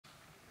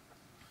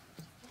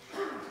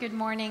Good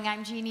morning.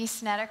 I'm Jeannie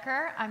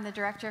Snedeker. I'm the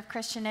Director of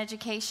Christian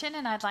Education,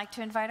 and I'd like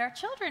to invite our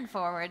children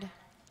forward.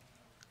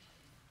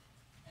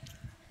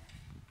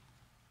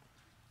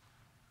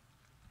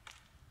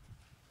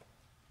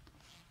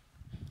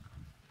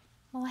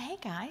 Well, hey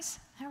guys,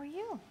 how are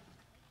you?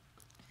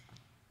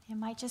 It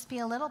might just be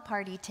a little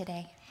party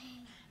today.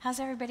 How's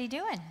everybody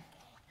doing?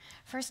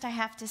 First, I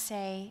have to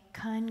say,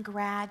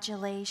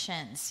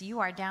 congratulations.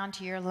 You are down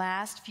to your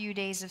last few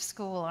days of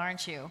school,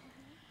 aren't you?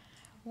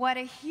 What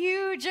a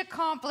huge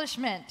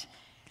accomplishment.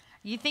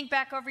 You think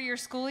back over your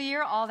school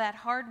year, all that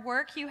hard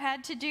work you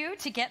had to do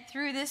to get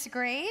through this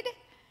grade?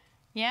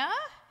 Yeah?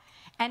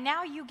 And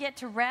now you get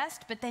to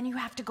rest, but then you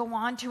have to go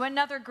on to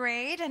another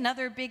grade,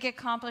 another big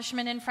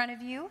accomplishment in front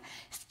of you.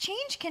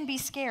 Change can be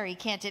scary,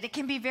 can't it? It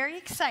can be very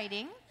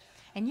exciting.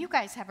 And you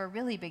guys have a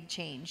really big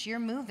change. You're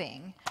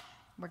moving.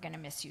 We're going to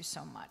miss you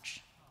so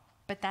much.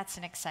 But that's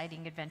an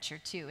exciting adventure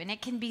too. And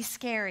it can be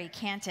scary,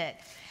 can't it?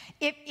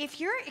 If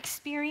you're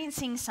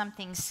experiencing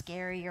something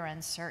scary or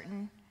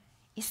uncertain,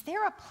 is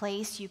there a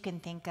place you can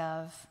think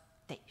of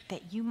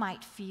that you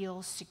might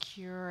feel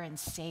secure and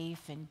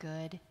safe and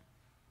good?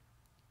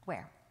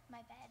 Where? My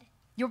bed.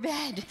 Your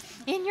bed.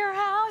 In your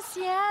house?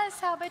 Yes.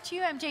 How about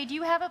you, MJ? Do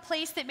you have a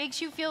place that makes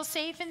you feel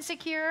safe and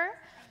secure?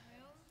 My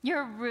room.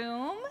 Your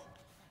room?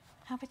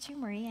 How about you,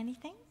 Marie?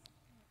 Anything?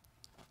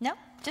 No?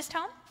 Just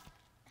home?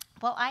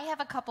 Well, I have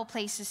a couple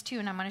places too,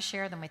 and I'm going to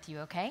share them with you,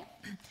 okay?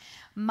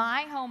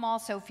 My home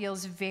also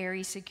feels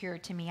very secure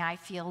to me. I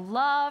feel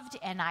loved,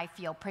 and I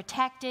feel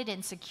protected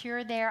and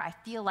secure there. I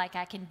feel like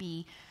I can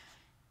be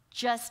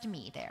just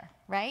me there,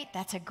 right?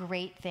 That's a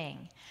great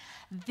thing.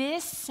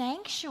 This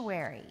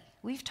sanctuary,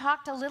 we've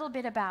talked a little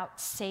bit about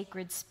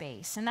sacred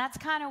space, and that's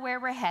kind of where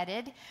we're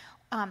headed.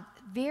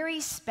 Very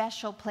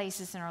special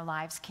places in our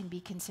lives can be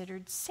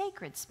considered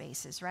sacred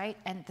spaces, right?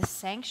 And the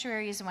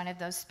sanctuary is one of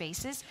those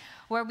spaces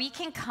where we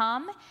can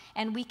come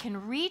and we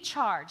can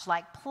recharge,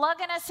 like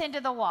plugging us into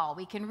the wall.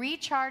 We can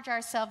recharge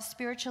ourselves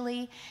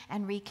spiritually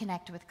and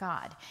reconnect with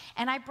God.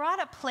 And I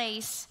brought a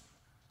place.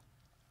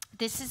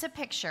 This is a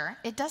picture.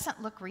 It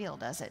doesn't look real,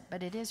 does it?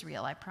 But it is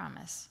real, I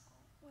promise.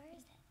 Where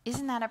is it?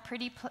 Isn't that a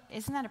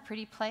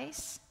pretty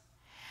place?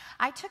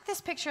 I took this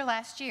picture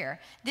last year.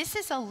 This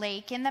is a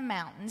lake in the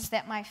mountains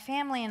that my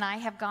family and I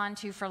have gone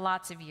to for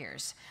lots of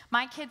years.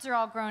 My kids are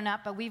all grown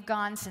up, but we've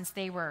gone since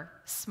they were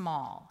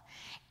small.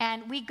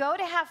 And we go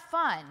to have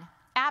fun.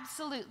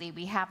 Absolutely.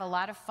 We have a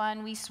lot of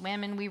fun. We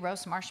swim and we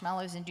roast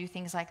marshmallows and do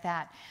things like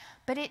that.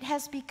 But it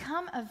has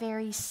become a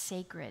very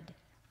sacred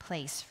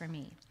place for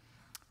me.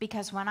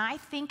 Because when I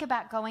think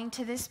about going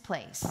to this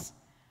place,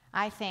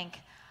 I think,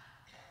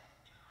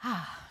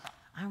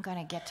 I'm going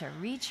to get to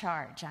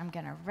recharge, I'm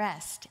going to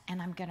rest,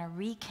 and I'm going to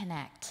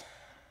reconnect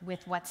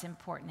with what's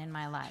important in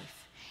my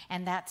life.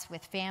 And that's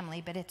with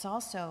family, but it's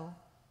also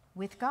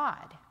with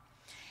God.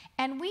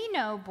 And we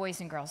know,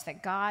 boys and girls,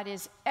 that God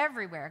is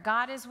everywhere.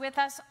 God is with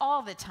us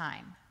all the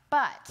time.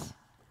 But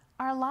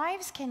our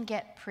lives can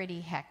get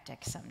pretty hectic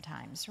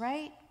sometimes,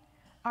 right?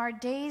 Our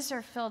days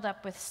are filled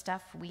up with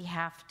stuff we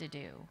have to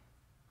do.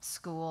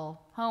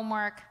 School,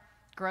 homework,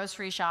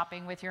 grocery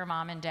shopping with your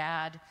mom and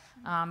dad,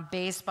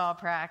 baseball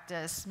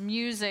practice,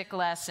 music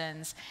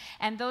lessons,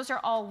 and those are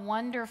all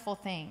wonderful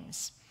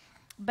things.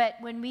 But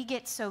when we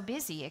get so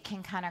busy, it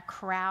can kind of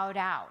crowd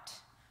out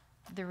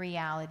the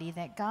reality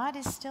that God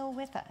is still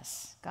with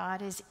us.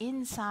 God is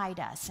inside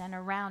us and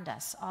around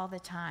us all the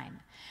time.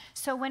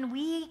 So when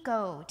we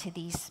go to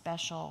these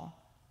special,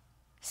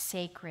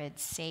 sacred,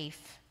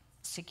 safe,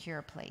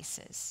 secure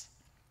places,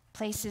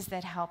 places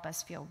that help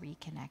us feel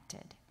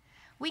reconnected,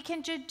 we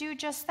can do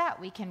just that.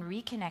 We can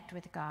reconnect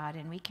with God,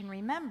 and we can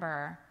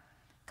remember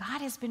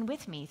God has been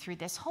with me through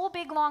this whole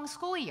big, long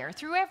school year,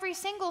 through every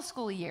single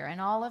school year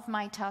and all of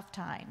my tough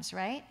times,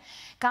 right?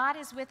 God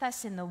is with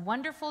us in the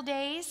wonderful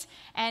days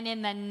and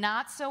in the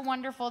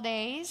not-so-wonderful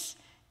days.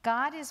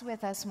 God is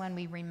with us when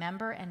we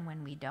remember and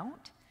when we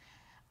don't.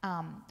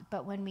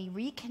 But when we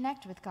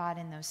reconnect with God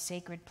in those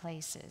sacred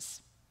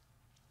places,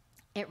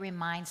 it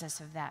reminds us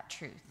of that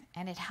truth,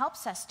 and it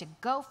helps us to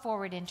go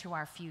forward into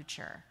our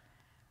future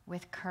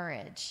with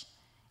courage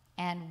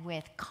and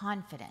with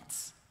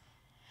confidence.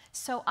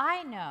 So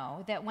I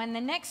know that when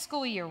the next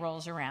school year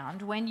rolls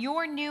around, when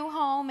your new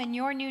home and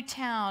your new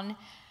town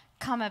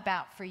come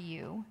about for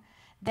you,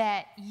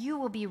 that you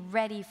will be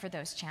ready for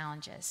those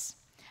challenges.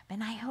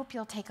 And I hope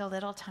you'll take a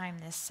little time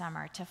this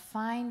summer to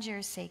find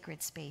your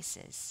sacred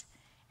spaces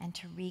and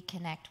to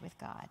reconnect with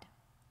God.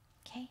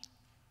 Okay?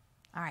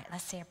 All right,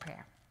 let's say a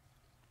prayer.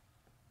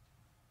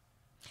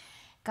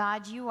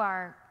 God, you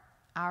are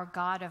our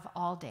God of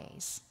all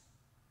days.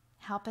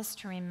 Help us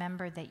to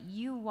remember that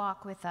you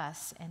walk with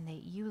us and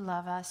that you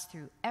love us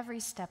through every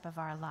step of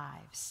our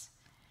lives.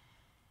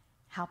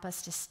 Help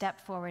us to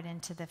step forward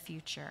into the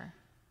future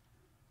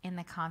in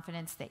the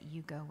confidence that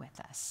you go with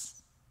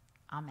us.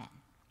 Amen.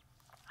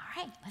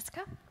 All right, let's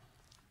go.